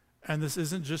 And this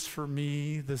isn't just for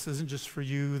me, this isn't just for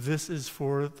you, this is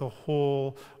for the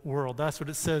whole world. That's what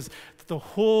it says, that the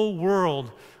whole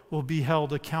world will be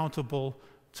held accountable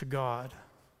to God.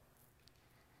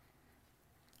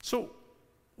 So,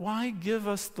 why give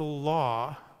us the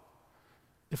law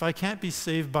if I can't be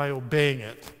saved by obeying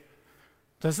it?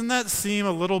 Doesn't that seem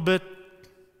a little bit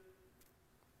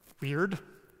weird?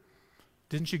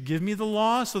 Didn't you give me the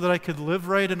law so that I could live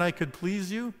right and I could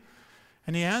please you?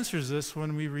 And he answers this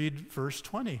when we read verse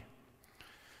 20.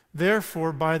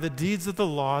 Therefore, by the deeds of the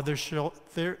law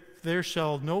there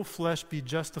shall no flesh be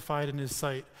justified in his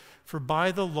sight, for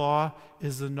by the law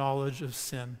is the knowledge of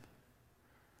sin.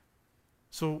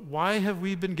 So why have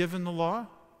we been given the law?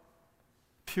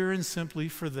 Pure and simply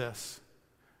for this,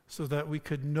 so that we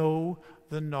could know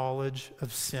the knowledge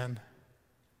of sin.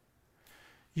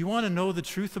 You want to know the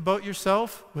truth about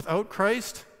yourself without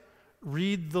Christ?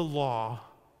 Read the law.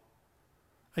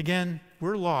 Again,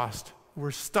 we're lost.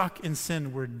 We're stuck in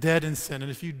sin. We're dead in sin. And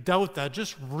if you doubt that,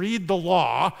 just read the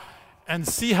law and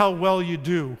see how well you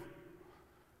do.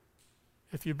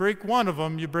 If you break one of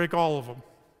them, you break all of them.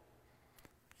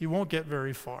 You won't get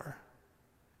very far.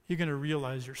 You're going to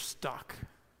realize you're stuck.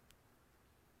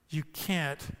 You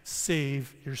can't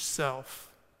save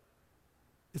yourself.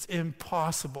 It's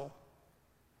impossible.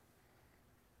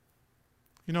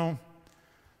 You know,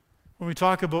 when we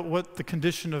talk about what the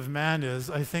condition of man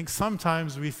is, I think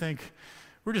sometimes we think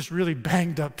we're just really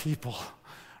banged up people,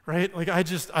 right? Like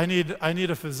I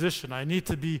need a physician. I need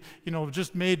to be,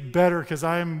 just made better because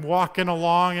I'm walking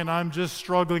along and I'm just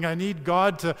struggling. I need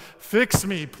God to fix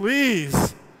me,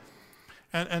 please.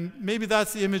 And maybe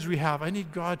that's the image we have. I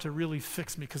need God to really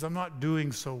fix me because I'm not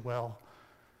doing so well.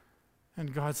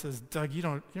 And God says, Doug,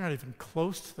 you're not even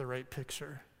close to the right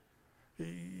picture.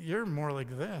 You're more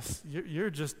like this. You're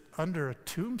just under a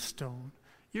tombstone.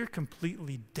 You're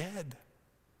completely dead.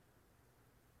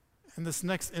 And this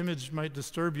next image might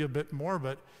disturb you a bit more,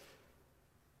 but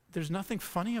there's nothing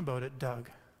funny about it,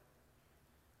 Doug.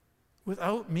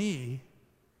 Without me,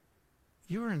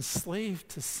 you are enslaved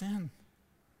to sin.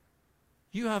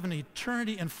 You have an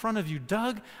eternity in front of you.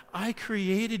 Doug, I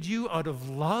created you out of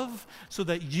love so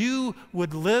that you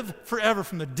would live forever.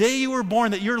 From the day you were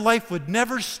born, that your life would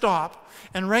never stop.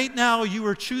 And right now, you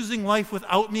are choosing life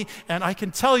without me, and I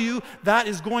can tell you that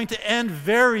is going to end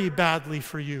very badly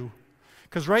for you.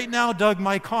 Because right now, Doug,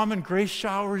 my common grace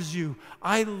showers you.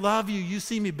 I love you. You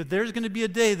see me. But there's going to be a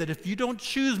day that if you don't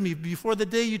choose me before the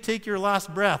day you take your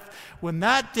last breath, when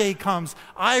that day comes,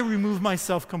 I remove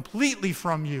myself completely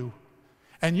from you.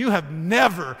 And you have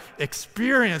never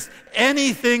experienced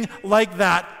anything like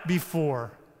that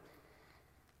before.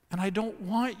 And I don't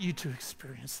want you to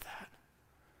experience that.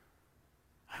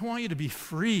 I want you to be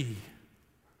free.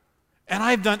 And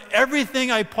I've done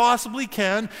everything I possibly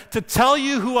can to tell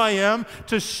you who I am,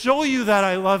 to show you that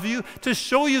I love you, to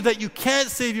show you that you can't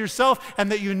save yourself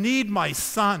and that you need my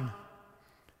Son.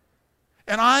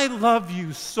 And I love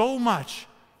you so much.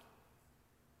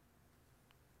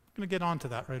 I'm going to get on to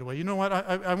that right away. You know what?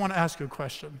 I want to ask you a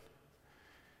question.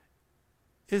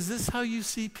 Is this how you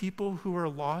see people who are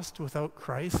lost without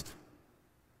Christ?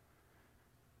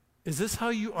 Is this how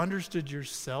you understood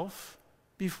yourself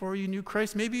before you knew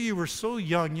Christ? Maybe you were so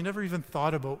young, you never even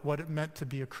thought about what it meant to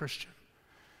be a Christian.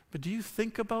 But do you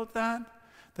think about that?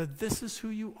 That this is who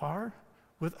you are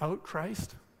without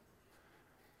Christ?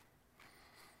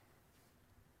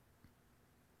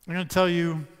 I'm going to tell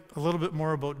you a little bit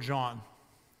more about John.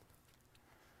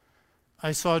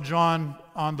 I saw John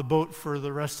on the boat for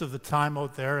the rest of the time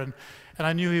out there, and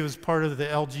I knew he was part of the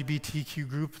LGBTQ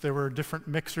group. There were different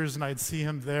mixers, and I'd see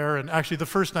him there. And actually, the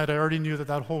first night, I already knew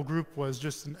that whole group was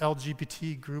just an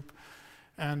LGBT group.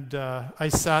 And I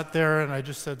sat there, and I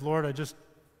just said, Lord, I just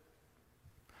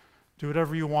do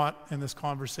whatever you want in this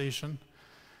conversation.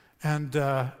 And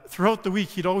throughout the week,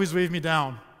 he'd always wave me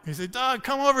down. He'd say, Doug,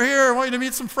 come over here. I want you to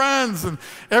meet some friends. And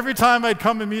every time I'd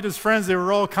come and meet his friends, they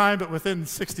were all kind, but within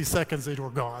 60 seconds, they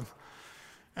were gone.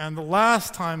 And the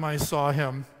last time I saw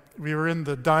him, we were in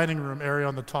the dining room area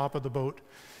on the top of the boat.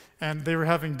 And they were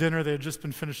having dinner. They had just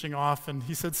been finishing off. And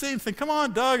he said, same thing, come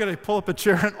on, Doug. And I pull up a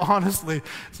chair. And honestly,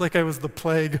 it's like I was the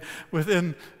plague.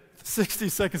 Within 60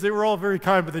 seconds, they were all very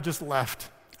kind, but they just left.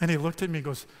 And he looked at me and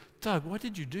goes, Doug, what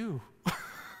did you do?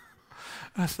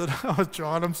 And I said, oh,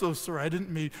 John, I'm so sorry. I didn't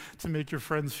mean to make your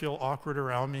friends feel awkward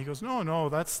around me. He goes, no,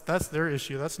 that's their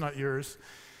issue. That's not yours.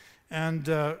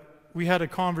 And we had a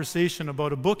conversation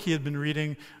about a book he had been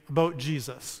reading about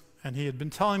Jesus. And he had been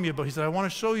telling me about, he said, I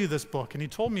want to show you this book. And he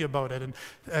told me about it.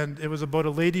 And it was about a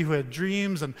lady who had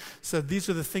dreams and said, these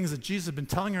are the things that Jesus had been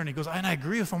telling her. And he goes, and I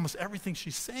agree with almost everything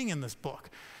she's saying in this book.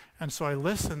 And so I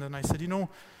listened and I said,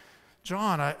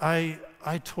 John,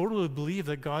 I totally believe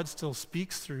that God still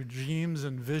speaks through dreams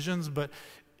and visions, but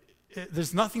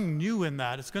there's nothing new in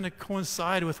that. It's going to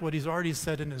coincide with what he's already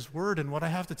said in his word. And what I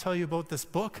have to tell you about this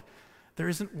book, there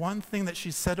isn't one thing that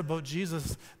she said about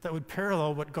Jesus that would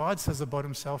parallel what God says about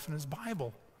himself in his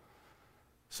Bible.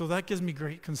 So that gives me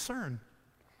great concern.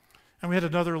 And we had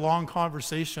another long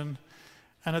conversation.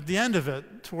 And at the end of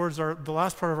it, towards the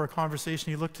last part of our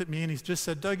conversation, he looked at me and he just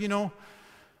said, Doug,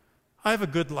 I have a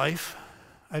good life.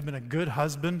 I've been a good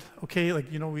husband. Okay,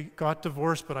 we got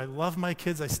divorced, but I love my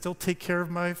kids. I still take care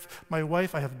of my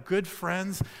wife. I have good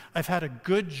friends. I've had a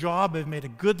good job. I've made a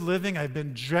good living. I've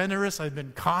been generous. I've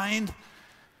been kind.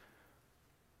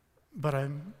 But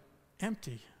I'm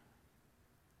empty.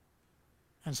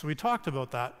 And so we talked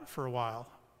about that for a while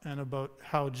and about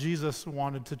how Jesus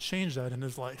wanted to change that in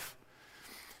his life.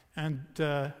 And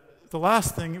the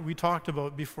last thing we talked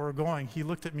about before going, he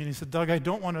looked at me and he said, Doug, I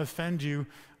don't want to offend you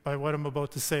by what I'm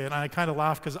about to say. And I kind of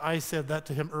laughed because I said that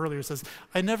to him earlier. He says,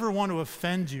 I never want to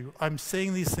offend you. I'm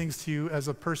saying these things to you as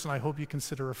a person I hope you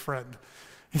consider a friend.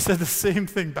 He said the same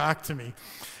thing back to me.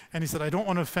 And he said, I don't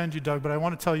want to offend you, Doug, but I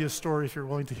want to tell you a story if you're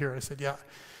willing to hear it. I said, yeah.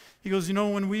 He goes,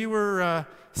 when we were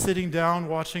sitting down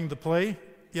watching the play,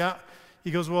 yeah. He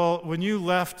goes, well, when you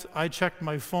left, I checked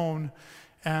my phone,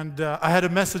 and I had a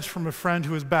message from a friend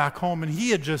who was back home, and he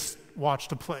had just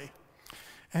watched a play.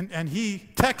 And he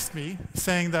texted me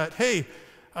saying that, hey,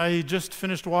 I just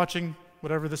finished watching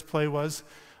whatever this play was.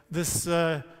 This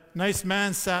nice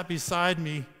man sat beside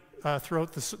me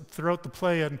throughout the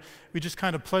play, and we just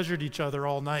kind of pleasured each other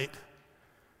all night.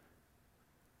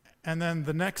 And then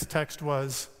the next text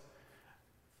was,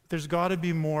 there's got to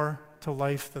be more to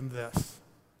life than this.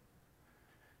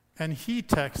 And he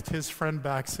texted his friend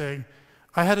back saying,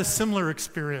 I had a similar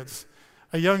experience.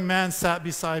 A young man sat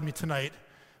beside me tonight,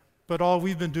 but all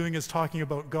we've been doing is talking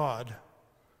about God.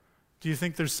 Do you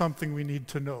think there's something we need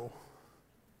to know?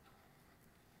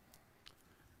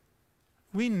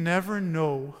 We never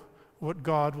know what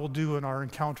God will do in our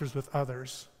encounters with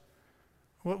others.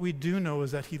 What we do know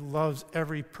is that he loves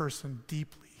every person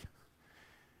deeply.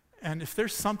 And if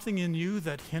there's something in you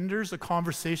that hinders a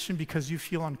conversation because you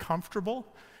feel uncomfortable,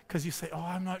 because you say, oh,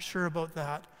 I'm not sure about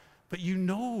that, but you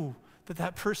know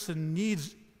that person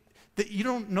needs, that you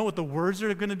don't know what the words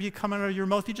are going to be coming out of your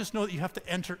mouth. You just know that you have to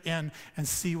enter in and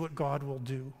see what God will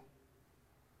do.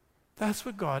 That's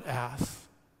what God asks.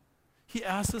 He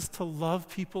asks us to love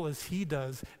people as he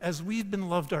does, as we've been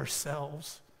loved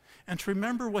ourselves, and to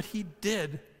remember what he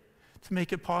did to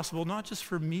make it possible, not just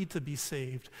for me to be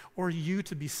saved or you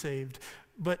to be saved,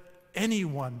 but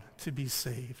anyone to be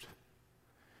saved.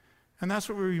 And that's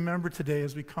what we remember today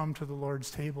as we come to the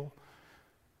Lord's table.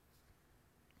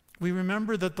 We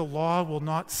remember that the law will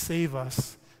not save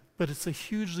us, but it's a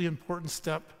hugely important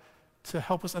step to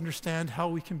help us understand how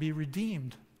we can be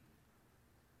redeemed.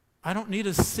 I don't need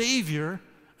a savior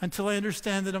until I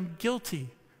understand that I'm guilty.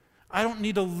 I don't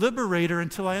need a liberator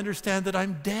until I understand that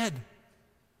I'm dead.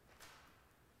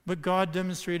 But God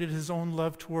demonstrated his own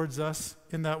love towards us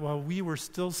in that while we were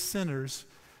still sinners,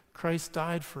 Christ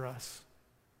died for us.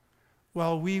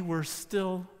 While we were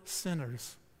still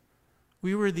sinners,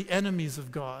 we were the enemies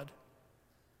of God.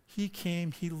 He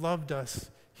came, he loved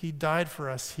us, he died for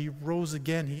us, he rose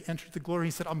again, he entered the glory.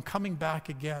 He said, I'm coming back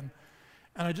again.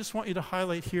 And I just want you to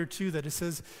highlight here too that it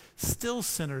says, still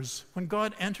sinners. When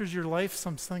God enters your life,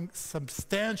 something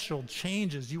substantial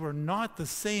changes. You are not the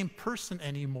same person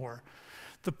anymore.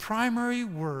 The primary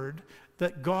word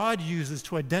that God uses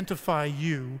to identify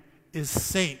you is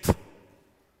saint.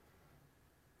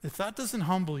 If that doesn't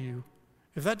humble you,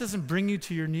 if that doesn't bring you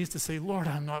to your knees to say, Lord,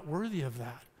 I'm not worthy of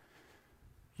that,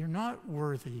 you're not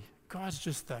worthy. God's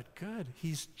just that good.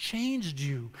 He's changed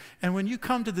you. And when you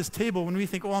come to this table, when we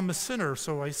think, oh, I'm a sinner,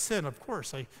 so I sin, of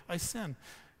course, I sin.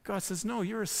 God says, no,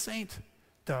 you're a saint,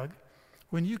 Doug.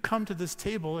 When you come to this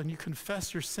table and you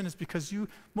confess your sin, it's because you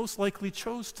most likely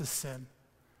chose to sin.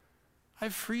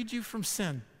 I've freed you from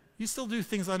sin. You still do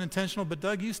things unintentional, but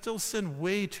Doug, you still sin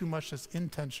way too much that's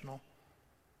intentional.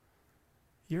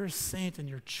 You're a saint and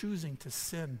you're choosing to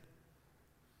sin.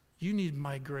 You need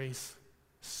my grace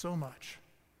so much,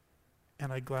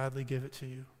 and I gladly give it to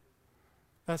you.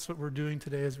 That's what we're doing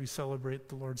today as we celebrate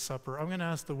the Lord's Supper. I'm going to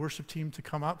ask the worship team to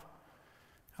come up,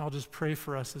 I'll just pray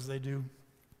for us as they do.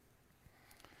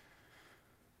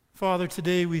 Father,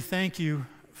 today we thank you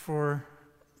for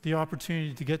the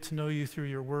opportunity to get to know you through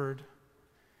your word.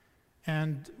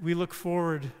 And we look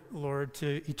forward, Lord,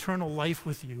 to eternal life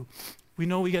with you. We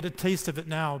know we get a taste of it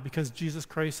now because Jesus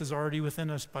Christ is already within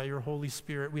us by your Holy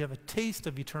Spirit. We have a taste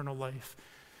of eternal life.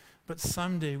 But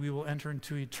someday we will enter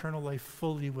into eternal life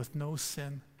fully with no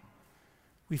sin.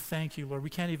 We thank you, Lord. We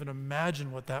can't even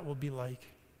imagine what that will be like.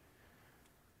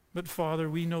 But Father,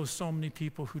 we know so many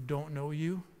people who don't know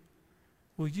you.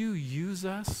 Will you use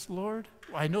us, Lord?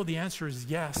 I know the answer is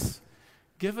yes.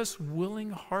 Give us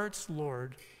willing hearts,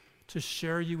 Lord, to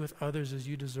share you with others as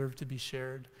you deserve to be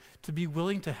shared, to be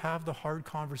willing to have the hard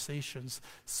conversations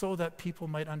so that people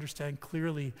might understand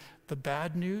clearly the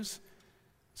bad news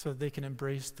so that they can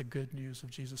embrace the good news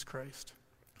of Jesus Christ.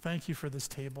 Thank you for this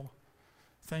table.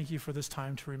 Thank you for this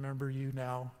time to remember you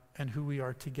now and who we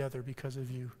are together because of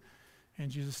you. In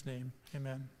Jesus' name,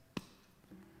 amen. I'm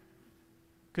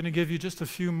going to give you just a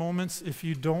few moments. If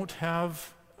you don't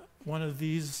have one of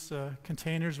these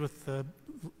containers with the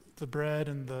bread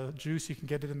and the juice, you can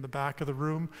get it in the back of the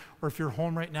room. Or if you're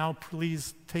home right now,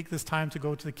 please take this time to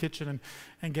go to the kitchen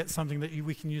and get something that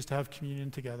we can use to have communion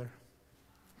together.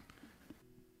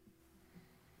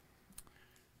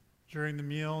 During the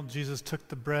meal, Jesus took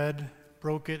the bread,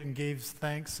 broke it, and gave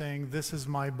thanks, saying, "This is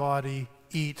my body.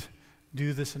 Eat.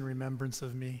 Do this in remembrance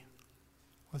of me."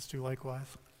 Let's do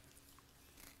likewise.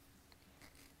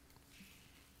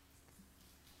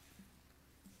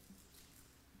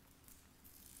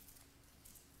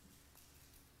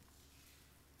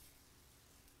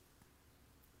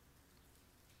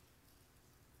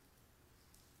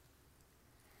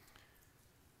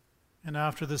 And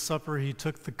after the supper, he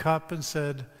took the cup and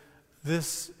said,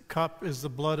 "This cup is the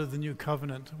blood of the new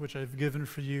covenant, which I've given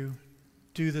for you.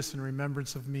 Do this in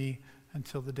remembrance of me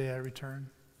until the day I return."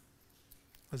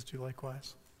 Let's do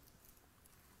likewise.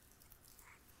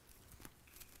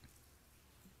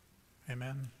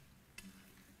 Amen.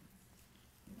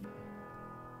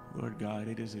 Lord God,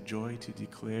 it is a joy to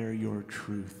declare your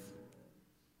truth.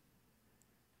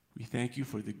 We thank you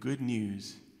for the good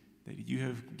news that you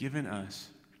have given us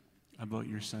about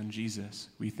your Son, Jesus.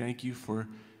 We thank you for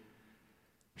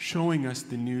showing us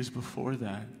the news before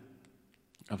that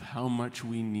of how much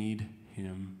we need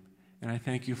him. And I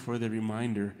thank you for the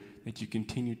reminder that you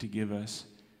continue to give us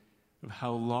of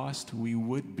how lost we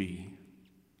would be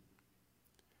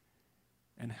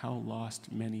and how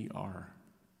lost many are,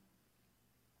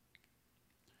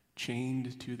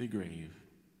 chained to the grave.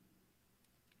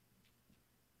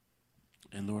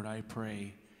 And Lord, I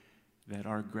pray that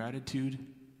our gratitude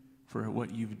for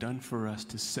what you've done for us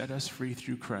to set us free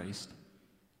through Christ,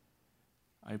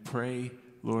 I pray,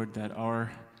 Lord, that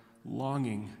our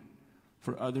longing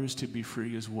for others to be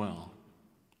free as well,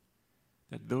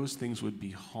 that those things would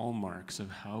be hallmarks of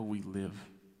how we live,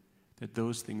 that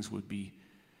those things would be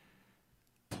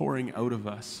pouring out of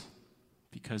us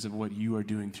because of what you are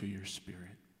doing through your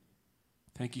Spirit.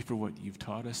 Thank you for what you've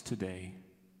taught us today.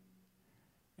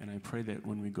 And I pray that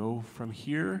when we go from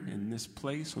here in this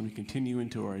place, when we continue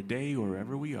into our day,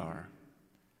 wherever we are,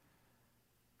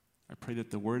 I pray that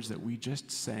the words that we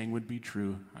just sang would be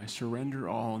true. I surrender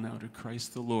all now to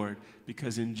Christ the Lord,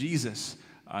 because in Jesus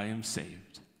I am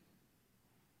saved.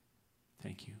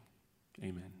 Thank you.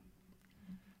 Amen.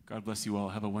 God bless you all.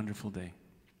 Have a wonderful day.